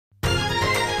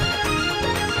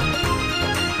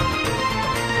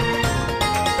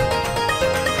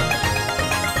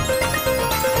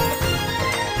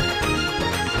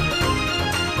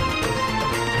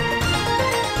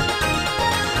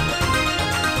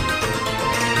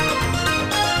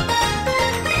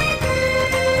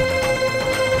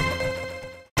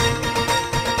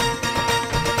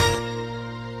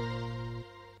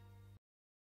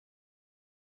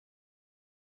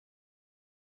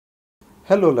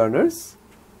Hello learners,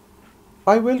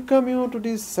 I welcome you to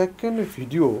this second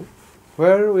video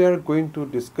where we are going to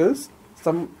discuss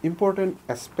some important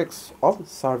aspects of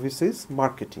services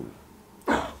marketing.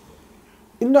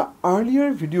 In the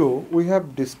earlier video, we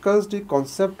have discussed the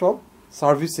concept of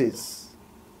services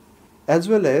as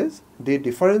well as the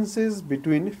differences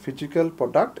between physical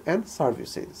product and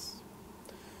services.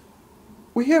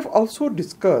 We have also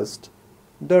discussed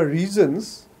the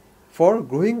reasons for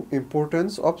growing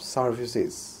importance of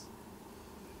services.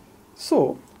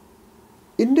 So,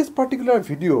 in this particular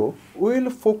video, we will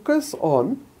focus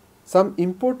on some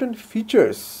important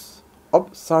features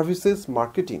of services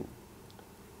marketing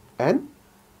and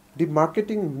the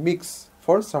marketing mix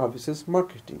for services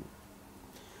marketing.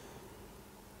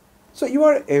 So, you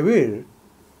are aware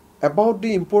about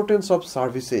the importance of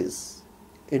services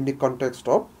in the context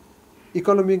of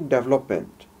economic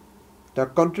development, the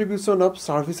contribution of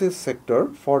services sector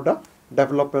for the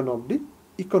development of the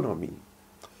economy.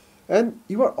 And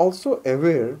you are also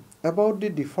aware about the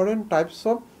different types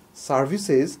of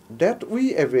services that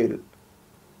we avail.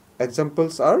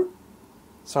 Examples are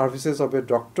services of a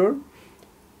doctor,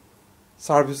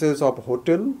 services of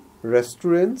hotel,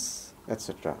 restaurants,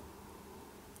 etc.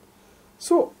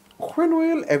 So, when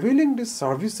we are availing these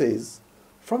services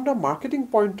from the marketing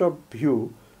point of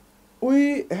view,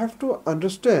 we have to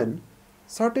understand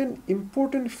certain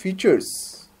important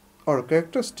features or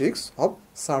characteristics of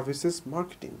services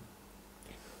marketing.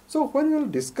 So when we will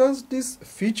discuss these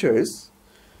features,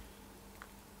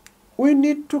 we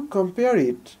need to compare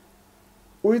it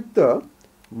with the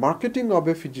marketing of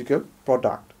a physical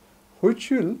product, which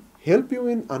will help you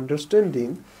in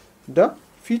understanding the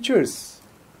features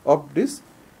of this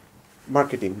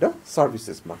marketing, the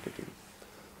services marketing.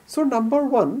 So number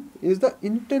one is the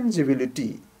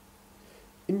intangibility.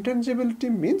 Intangibility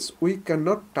means we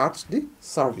cannot touch the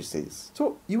services.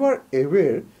 So you are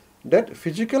aware that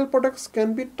physical products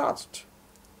can be touched.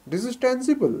 This is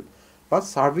tangible, but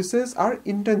services are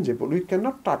intangible. We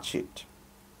cannot touch it.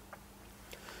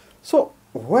 So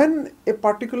when a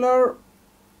particular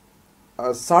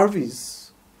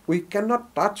service, we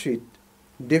cannot touch it,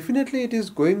 definitely it is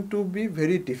going to be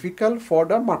very difficult for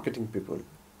the marketing people.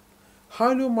 How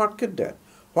will you market that?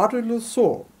 What will you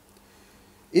show?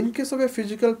 In case of a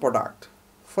physical product,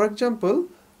 for example,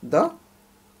 the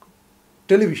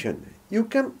television, you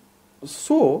can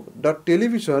show the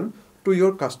television to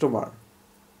your customer.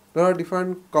 There are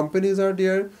different companies are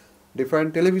there,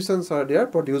 different televisions are there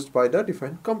produced by the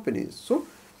different companies. So,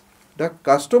 the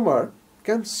customer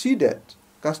can see that,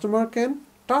 customer can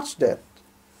touch that.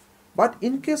 But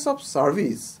in case of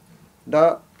service,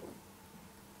 the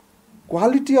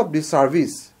quality of the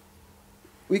service,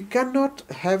 we cannot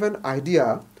have an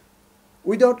idea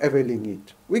without availing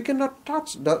it. We cannot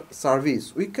touch the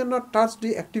service. We cannot touch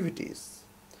the activities.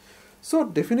 So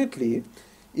definitely,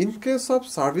 in case of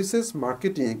services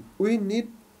marketing, we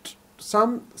need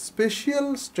some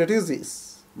special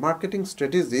strategies, marketing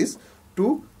strategies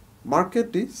to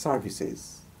market the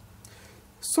services.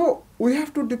 So we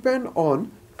have to depend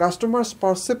on customers'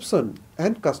 perception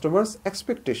and customers'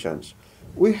 expectations.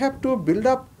 We have to build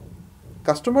up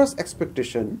customers'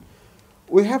 expectation.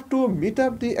 We have to meet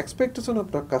up the expectation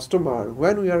of the customer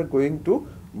when we are going to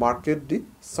market the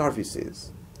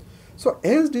services. So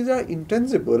as these are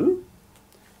intangible,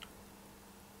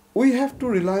 we have to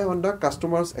rely on the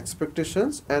customer's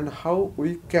expectations and how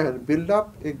we can build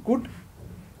up a good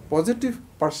positive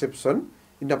perception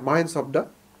in the minds of the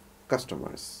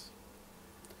customers.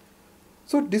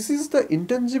 So this is the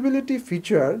intangibility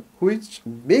feature which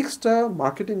makes the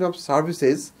marketing of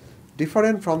services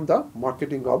different from the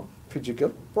marketing of physical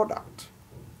product.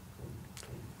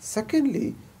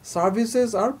 Secondly,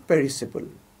 services are perishable.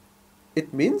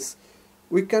 It means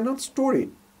we cannot store it.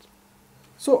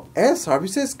 So as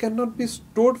services cannot be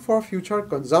stored for future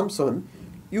consumption,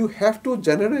 you have to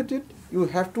generate it, you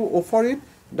have to offer it,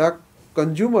 the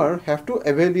consumer have to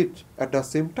avail it at the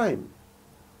same time.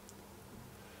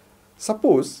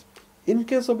 Suppose in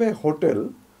case of a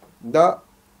hotel, the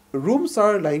rooms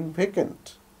are lying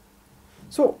vacant.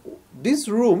 So these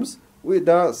rooms, with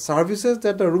the services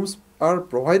that the rooms are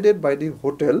provided by the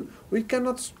hotel, we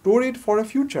cannot store it for a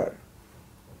future.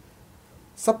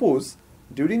 Suppose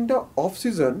during the off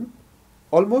season,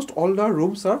 almost all the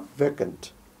rooms are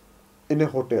vacant in a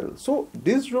hotel. So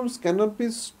these rooms cannot be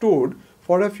stored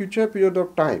for a future period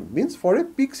of time. Means for a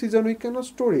peak season we cannot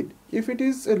store it. If it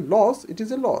is a loss, it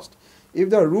is a loss. If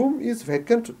the room is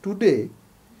vacant today,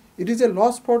 it is a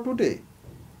loss for today,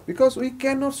 because we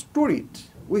cannot store it.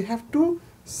 We have to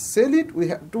sell it, we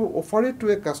have to offer it to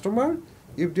a customer.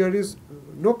 If there is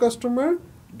no customer,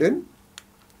 then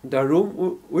the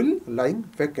room will lying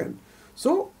vacant.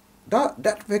 So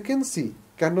that vacancy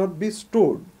cannot be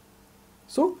stored.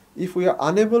 So if we are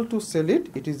unable to sell it,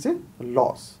 it is a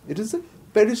loss. It is a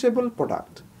perishable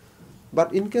product.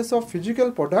 But in case of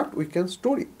physical product, we can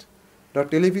store it. The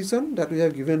television that we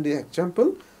have given the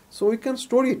example, so we can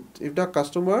store it. If the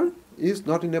customer is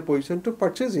not in a position to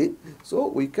purchase it, so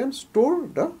we can store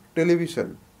the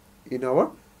television in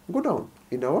our godown,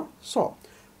 in our shop.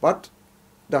 But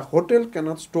the hotel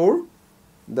cannot store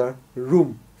the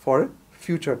room for a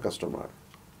future customer.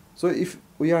 So if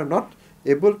we are not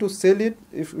able to sell it,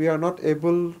 if we are not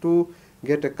able to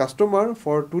get a customer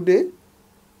for today,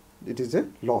 it is a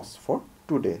loss for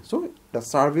today. So the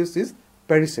service is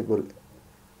perishable,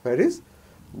 whereas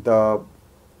the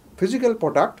physical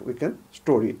product we can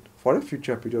store it for a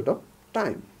future period of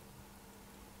time.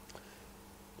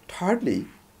 Thirdly,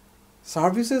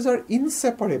 services are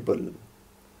inseparable.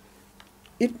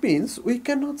 It means we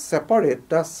cannot separate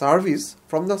the service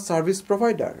from the service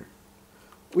provider.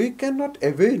 We cannot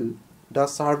avail the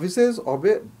services of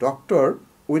a doctor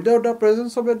without the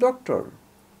presence of a doctor.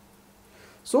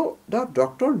 So the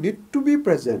doctor need to be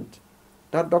present.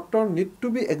 The doctor need to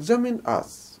be examine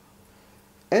us,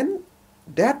 and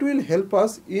that will help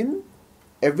us in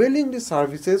availing the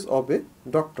services of a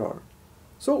doctor.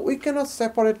 So we cannot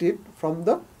separate it from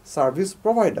the service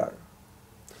provider.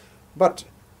 But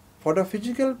for the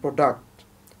physical product,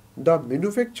 the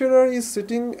manufacturer is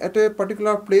sitting at a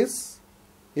particular place.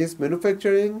 He is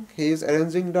manufacturing, he is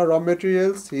arranging the raw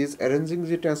materials, he is arranging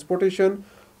the transportation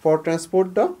for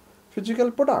transport the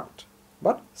physical product.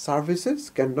 But services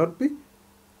cannot be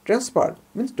transferred.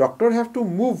 Means doctor have to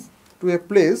move to a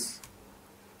place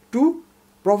to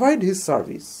provide his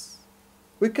service.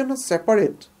 We cannot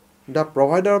separate the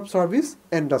provider of service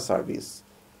and the service.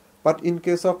 But in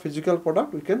case of physical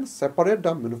product, we can separate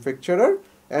the manufacturer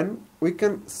and we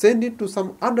can send it to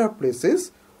some other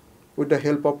places with the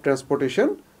help of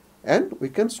transportation, and we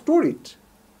can store it.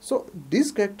 So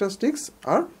these characteristics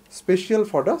are special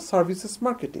for the services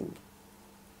marketing.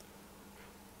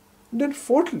 Then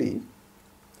fourthly,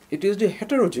 it is the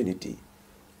heterogeneity.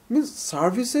 Means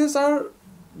services are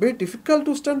very difficult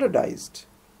to standardize.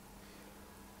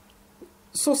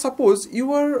 So suppose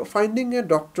you are finding a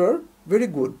doctor very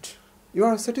good. You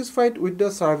are satisfied with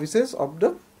the services of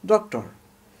the doctor,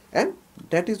 and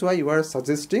that is why you are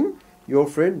suggesting your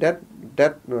friend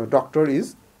that doctor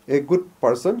is a good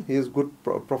person, he is good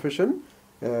profession,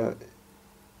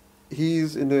 he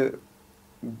is in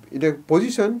a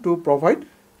position to provide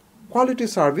quality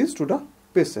service to the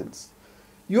patients.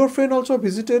 Your friend also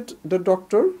visited the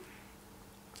doctor,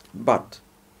 but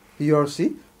he or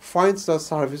she finds the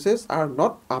services are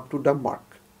not up to the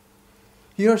mark.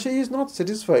 He or she is not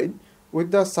satisfied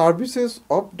with the services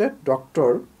of that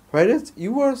doctor, whereas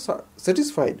you are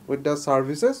satisfied with the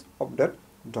services of that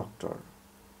doctor.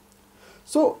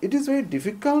 So it is very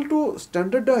difficult to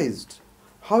standardize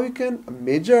how you can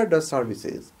measure the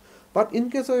services. But in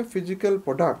case of a physical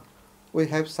product, we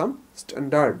have some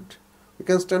standard. We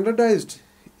can standardize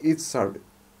each service.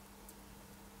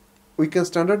 We can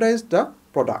standardize the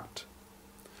product.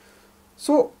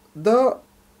 So the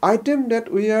item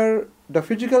that we are, the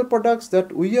physical products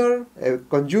that we are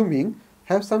consuming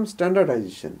have some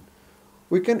standardization.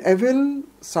 We can avail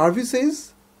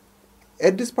services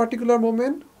at this particular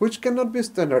moment which cannot be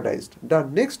standardized. The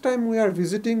next time we are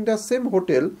visiting the same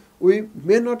hotel, we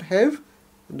may not have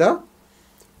the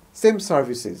same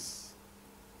services.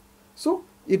 So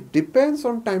it depends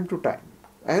on time to time,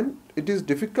 and it is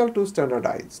difficult to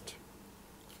standardize.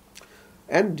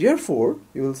 And therefore,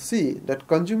 you will see that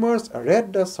consumers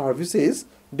rate the services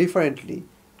differently.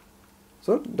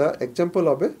 So the example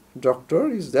of a doctor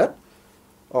is that,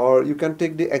 or you can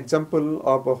take the example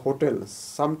of a hotel.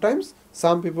 Sometimes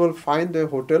some people find a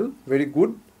hotel very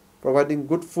good, providing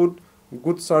good food,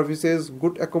 good services,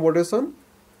 good accommodation.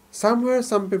 Somewhere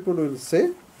some people will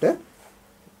say that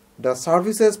the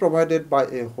services provided by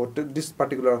a hotel, this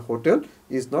particular hotel,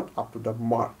 is not up to the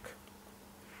mark.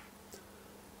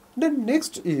 Then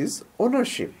next is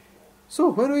ownership. So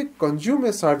when we consume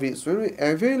a service, when we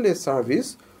avail a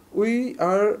service, we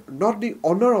are not the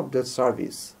owner of that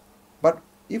service. But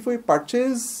if we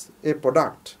purchase a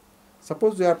product,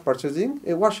 suppose we are purchasing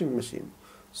a washing machine,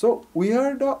 so we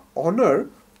are the owner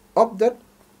of that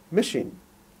machine.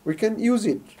 We can use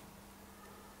it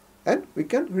and we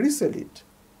can resell it.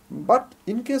 But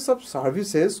in case of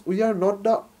services, we are not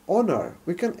the owner.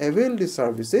 We can avail the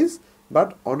services,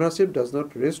 but ownership does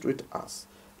not rest with us.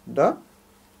 The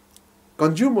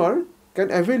consumer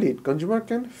can avail it, consumer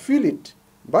can feel it,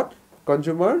 but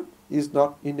consumer is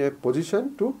not in a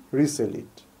position to resell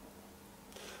it.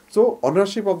 So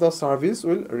ownership of the service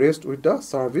will rest with the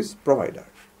service provider.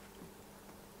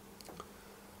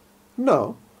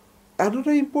 Now,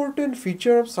 another important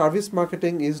feature of service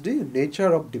marketing is the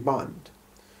nature of demand.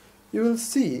 You will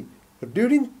see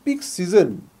during peak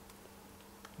season,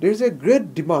 there is a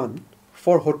great demand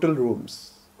for hotel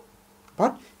rooms.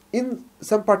 But in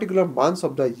some particular months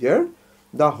of the year,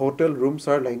 the hotel rooms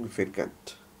are lying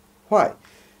vacant. Why?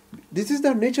 This is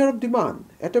the nature of demand.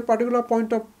 At a particular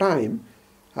point of time,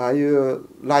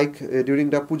 during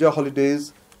the Puja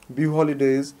holidays, Bihu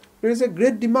holidays, there is a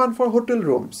great demand for hotel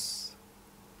rooms.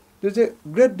 There is a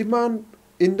great demand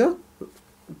in the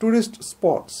tourist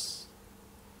spots.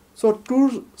 So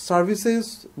tour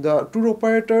services, the tour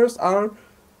operators are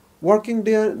working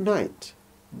day and night.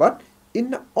 But in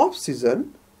the off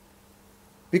season,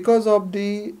 because of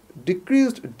the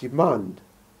decreased demand,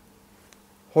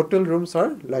 hotel rooms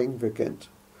are lying vacant.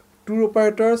 Tour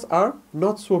operators are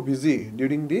not so busy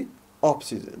during the off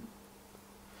season.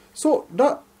 So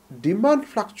the demand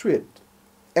fluctuates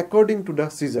according to the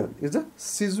season. A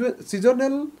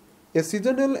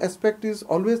seasonal aspect is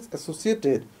always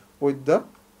associated with the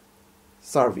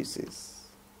services.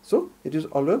 So it is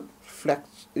always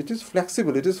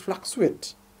flexible, it is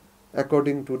fluctuate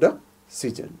according to the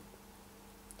season.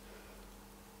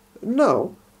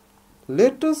 Now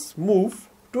let us move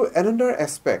to another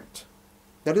aspect,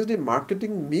 that is the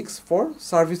marketing mix for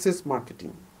services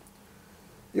marketing.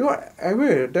 You are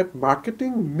aware that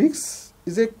marketing mix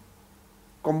is a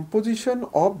composition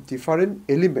of different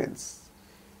elements.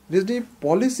 It is the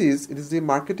policies, it is the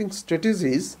marketing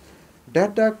strategies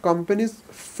that the companies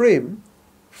frame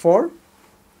for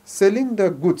selling the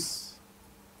goods.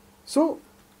 So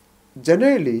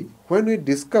generally, when we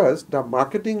discuss the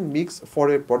marketing mix for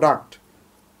a product,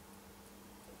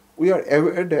 we are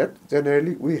aware that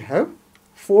generally we have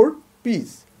 4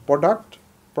 P's: product,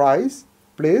 price,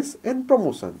 place and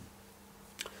promotion.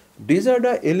 These are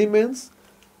the elements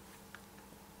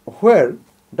where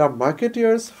the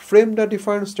marketeers frame the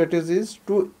different strategies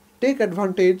to take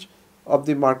advantage of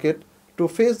the market, to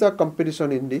face the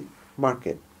competition in the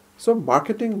market. So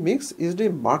marketing mix is the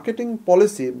marketing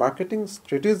policy, marketing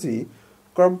strategy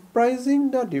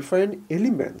comprising the different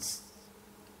elements.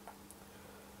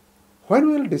 When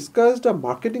we will discuss the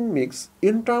marketing mix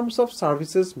in terms of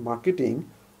services marketing,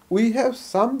 we have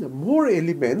some more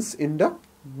elements in the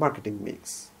marketing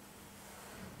mix.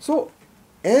 So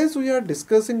as we are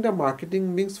discussing the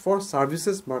marketing mix for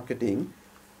services marketing,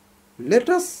 let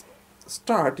us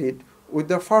start it with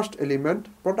the first element,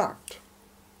 product.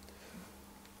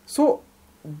 So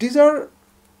these are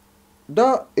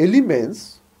the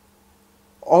elements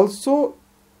also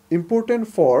important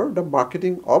for the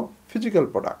marketing of physical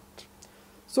product.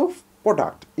 So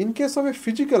product, in case of a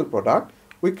physical product,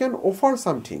 we can offer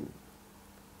something.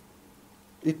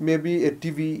 It may be a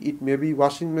TV, it may be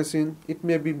washing machine, it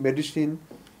may be medicine,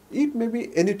 it may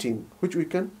be anything which we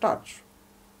can touch.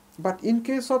 But in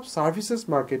case of services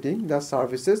marketing, the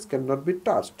services cannot be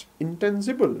touched,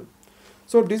 intangible.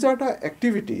 So these are the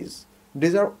activities,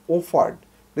 these are offered,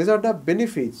 these are the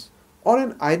benefits or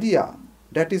an idea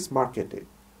that is marketed.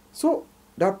 So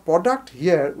the product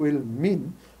here will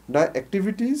mean the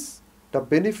activities, the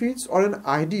benefits or an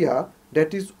idea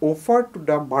that is offered to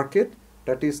the market,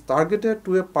 that is targeted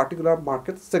to a particular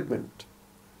market segment.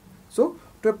 So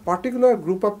to a particular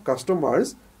group of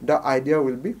customers, the idea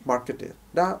will be marketed,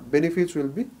 the benefits will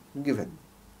be given.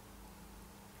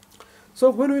 So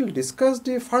when we will discuss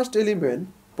the first element,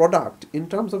 product, in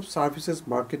terms of services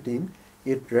marketing,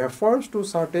 it refers to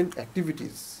certain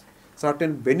activities,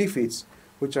 certain benefits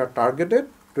which are targeted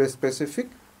to a specific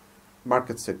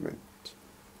market segment.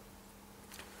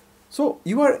 So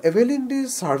you are availing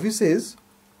these services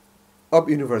of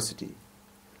university.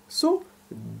 So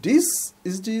this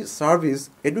is the service,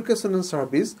 educational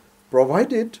service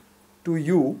provided to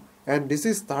you, and this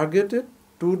is targeted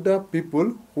to the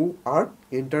people who are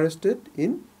interested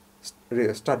in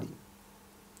study.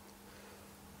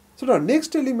 So the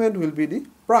next element will be the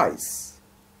price.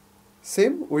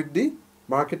 Same with the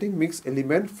marketing mix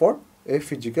element for a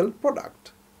physical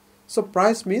product. So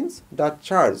price means the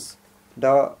charge,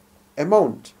 the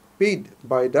amount paid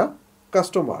by the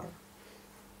customer.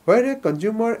 Where a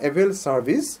consumer avails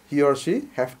service, he or she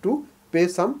have to pay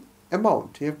some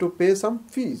amount, he have to pay some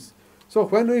fees. So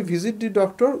when we visit the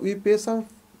doctor, we pay some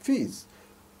fees.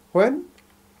 When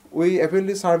we avail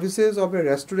the services of a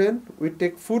restaurant, we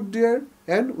take food there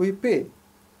and we pay.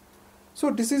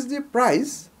 So this is the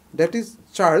price that is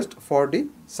charged for the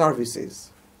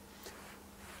services.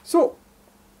 So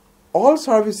all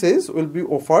services will be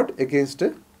offered against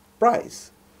a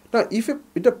price. Now if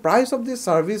the price of the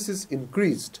service is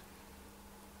increased,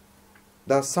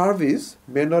 the service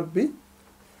may not be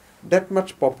that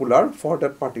much popular for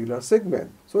that particular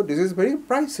segment. So this is very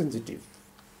price sensitive.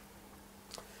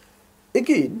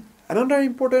 Again, another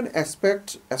important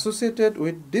aspect associated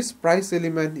with this price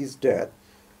element is that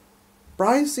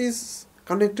price is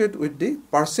connected with the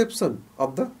perception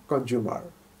of the consumer.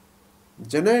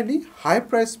 Generally, high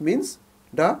price means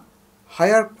the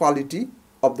higher quality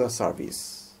of the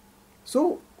service.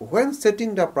 So when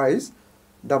setting the price,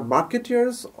 the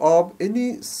marketers of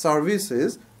any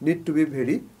services need to be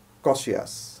very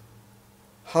cautious.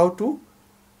 How to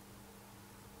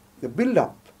build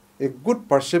up a good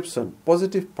perception,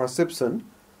 positive perception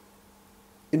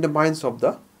in the minds of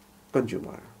the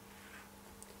consumer.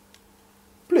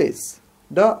 Place.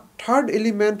 The third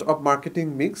element of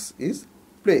marketing mix is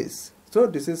place. So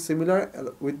this is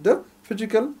similar with the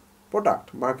physical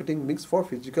product, marketing mix for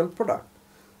physical product.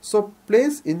 So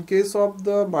place in case of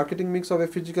the marketing mix of a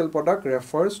physical product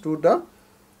refers to the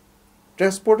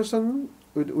transportation.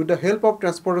 With the help of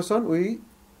transportation, we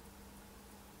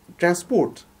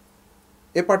transport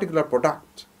a particular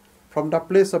product from the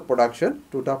place of production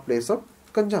to the place of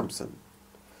consumption.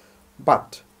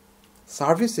 But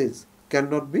services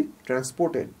cannot be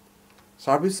transported.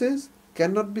 Services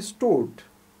cannot be stored.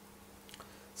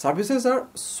 Services are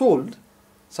sold.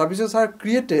 Services are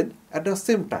created at the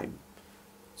same time.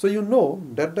 So you know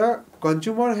that the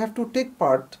consumer have to take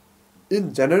part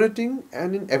in generating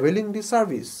and in availing the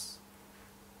service.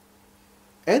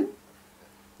 And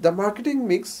the marketing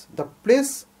mix, the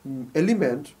place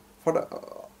element for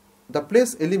the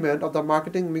place element of the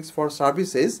marketing mix for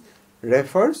services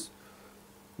refers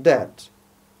that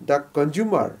the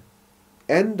consumer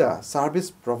and the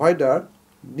service provider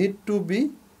need to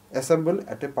be assembled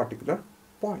at a particular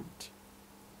point.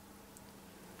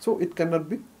 So it cannot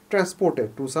be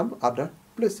transported to some other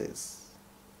places.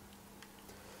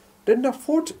 Then the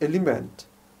fourth element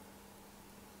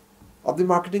of the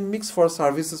marketing mix for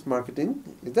services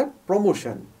marketing is the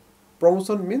promotion.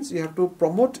 Promotion means you have to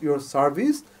promote your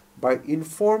service by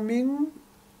informing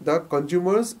the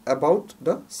consumers about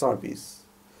the service.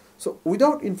 So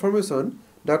without information,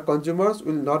 the consumers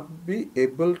will not be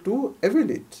able to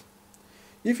avail it.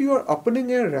 If you are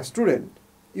opening a restaurant,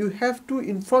 you have to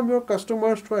inform your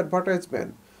customers through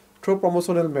advertisement, through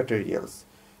promotional materials.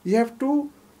 You have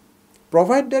to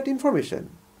provide that information.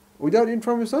 Without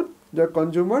information, the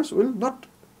consumers will not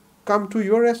come to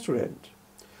your restaurant.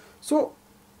 So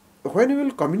when you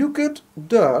will communicate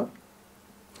the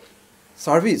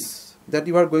service that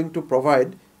you are going to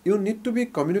provide, you need to be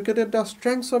communicated the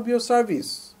strengths of your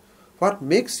service. What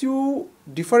makes you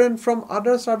different from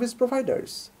other service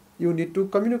providers? You need to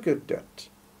communicate that.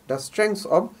 The strengths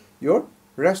of your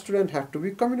restaurant have to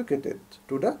be communicated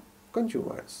to the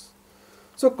consumers.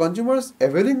 So consumers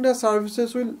availing the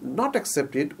services will not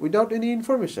accept it without any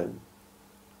information.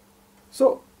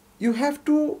 So you have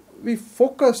to be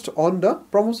focused on the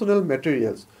promotional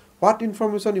materials. What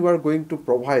information you are going to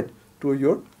provide to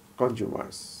your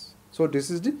consumers. So this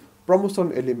is the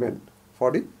promotion element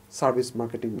for the service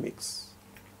marketing mix.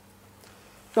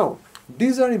 Now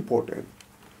these are important.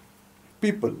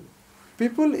 People.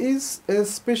 People is a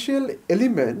special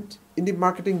element in the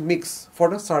marketing mix for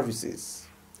the services.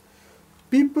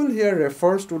 People here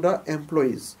refers to the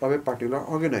employees of a particular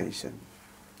organization.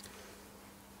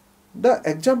 The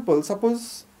example,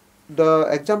 suppose the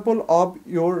example of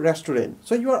your restaurant.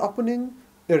 So you are opening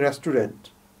a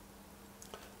restaurant.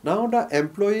 Now the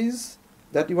employees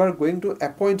that you are going to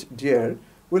appoint there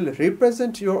will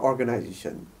represent your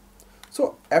organization.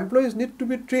 So employees need to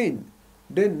be trained.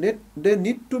 They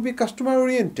need to be customer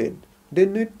oriented. They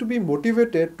need to be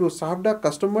motivated to serve the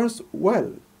customers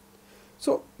well.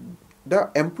 So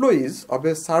the employees of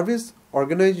a service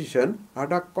organization are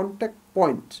the contact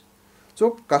point.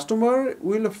 So customer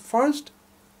will first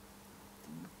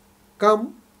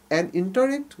come and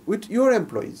interact with your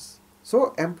employees.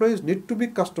 So employees need to be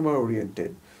customer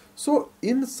oriented. So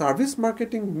in service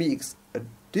marketing mix,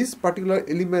 this particular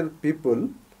element,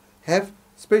 people, have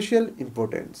special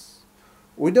importance.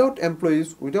 Without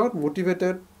employees, without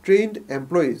motivated, trained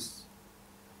employees,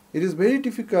 it is very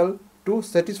difficult to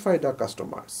satisfy the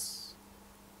customers.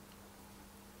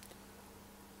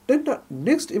 Then the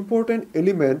next important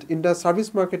element in the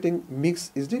service marketing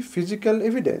mix is the physical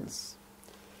evidence.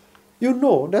 You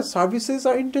know that services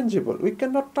are intangible. We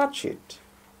cannot touch it.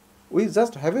 We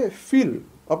just have a feel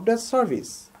of that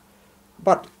service.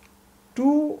 But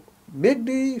to make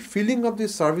the feeling of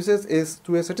these services is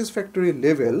to a satisfactory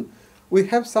level, we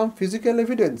have some physical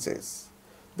evidences.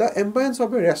 The ambience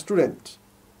of a restaurant,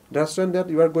 the restaurant that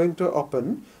you are going to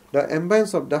open, the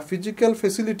ambience of the physical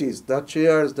facilities, the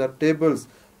chairs, the tables,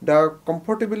 the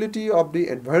comfortability of the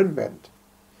environment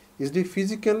is the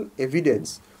physical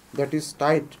evidence that is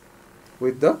tied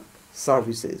with the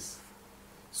services.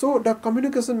 So the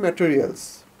communication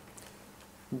materials,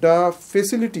 the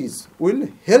facilities will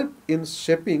help in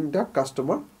shaping the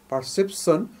customer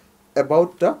perception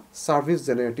about the service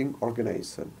generating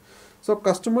organization. So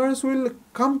customers will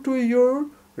come to your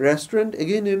restaurant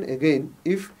again and again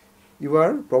if you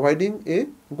are providing a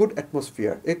good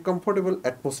atmosphere, a comfortable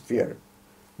atmosphere,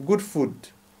 good food,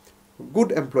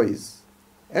 good employees,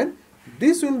 and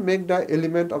this will make the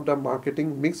element of the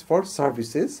marketing mix for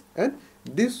services, and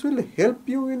this will help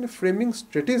you in framing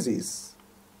strategies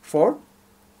for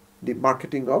the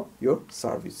marketing of your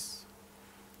service.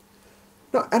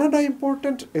 Now, another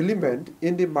important element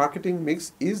in the marketing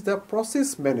mix is the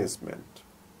process management.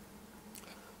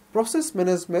 Process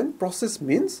management, process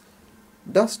means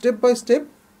the step-by-step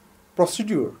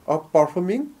procedure of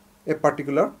performing a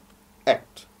particular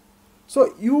act.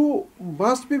 So you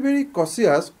must be very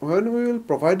cautious when we will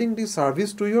providing the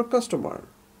service to your customer.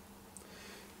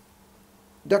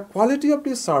 The quality of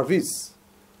the service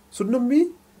should not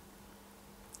be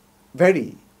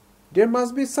vary. There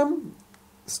must be some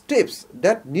steps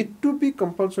that need to be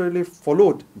compulsorily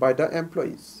followed by the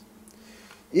employees.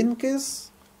 In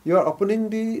case you are opening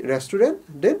the restaurant,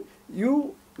 then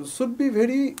you should be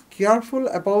very careful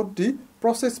about the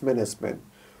process management.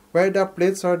 Where the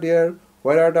plates are there,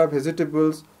 where are the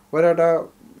vegetables, where are the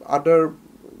other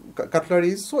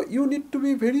cutleries. So you need to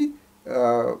be very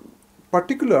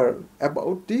particular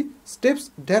about the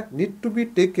steps that need to be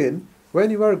taken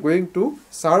when you are going to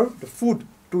serve the food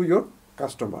to your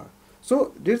customer.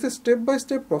 So there is a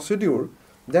step-by-step procedure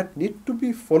that need to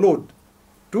be followed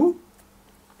to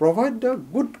provide the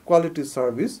good quality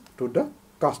service to the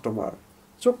customer.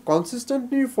 So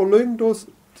consistently following those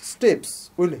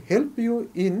steps will help you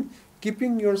in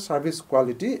keeping your service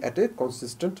quality at a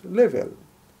consistent level.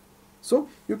 So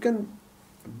you can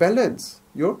balance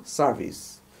your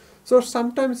service. So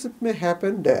sometimes it may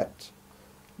happen that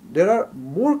there are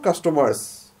more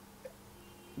customers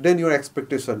than your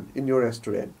expectation in your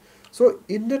restaurant. So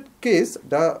in that case,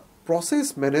 the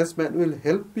process management will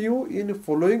help you in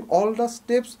following all the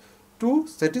steps to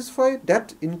satisfy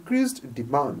that increased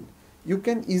demand. You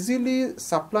can easily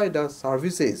supply the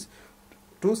services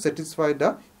to satisfy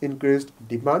the increased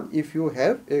demand if you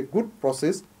have a good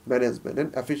process management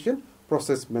and efficient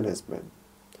process management.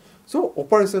 So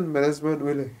operation management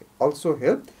will also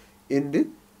help in the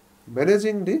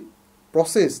managing the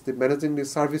process, managing the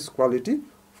service quality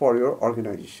for your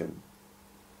organization.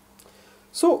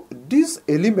 So these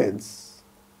elements,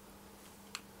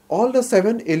 all the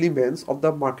 7 elements of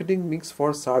the marketing mix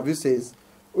for services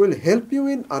will help you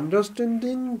in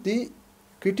understanding the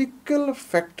critical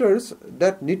factors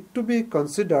that need to be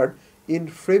considered in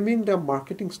framing the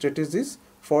marketing strategies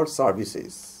for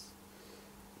services.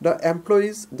 The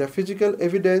employees, the physical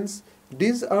evidence,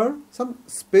 these are some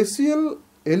special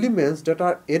elements that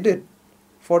are added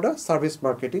for the service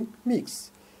marketing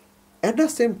mix. At the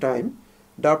same time,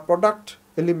 the product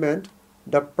element,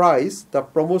 the price, the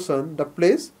promotion, the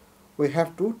place, we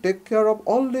have to take care of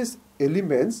all these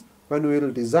elements when we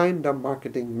will design the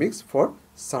marketing mix for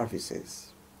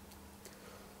services.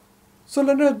 So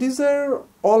learners, these are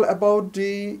all about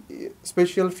the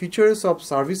special features of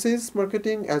services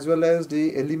marketing as well as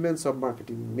the elements of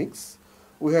marketing mix.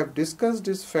 We have discussed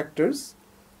these factors.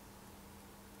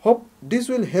 Hope this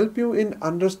will help you in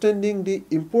understanding the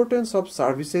importance of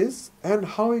services and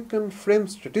how you can frame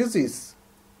strategies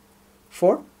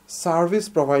for service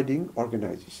providing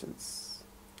organizations.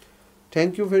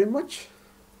 Thank you very much.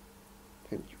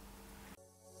 Thank you.